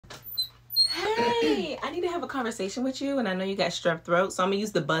Hey, I need to have a conversation with you, and I know you got strep throat, so I'm gonna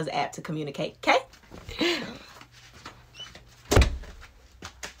use the Buzz app to communicate, okay?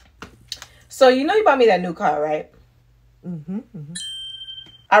 So you know you bought me that new car, right?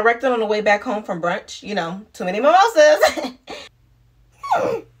 I wrecked it on the way back home from brunch. You know, too many mimosas.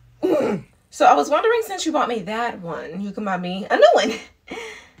 So I was wondering, since you bought me that one, you can buy me a new one.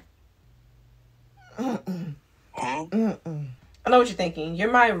 I know what you're thinking.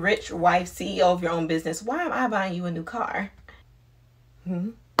 You're my rich wife, CEO of your own business. Why am I buying you a new car?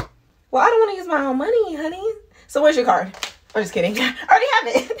 Well, I don't want to use my own money, honey. So where's your card? I'm just kidding. I already have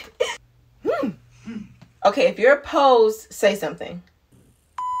it. Okay, if you're opposed, say something.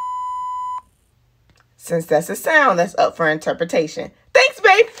 Since that's a sound that's up for interpretation. Thanks,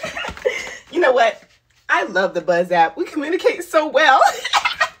 babe. You know what? I love the Buzz app. We communicate so well.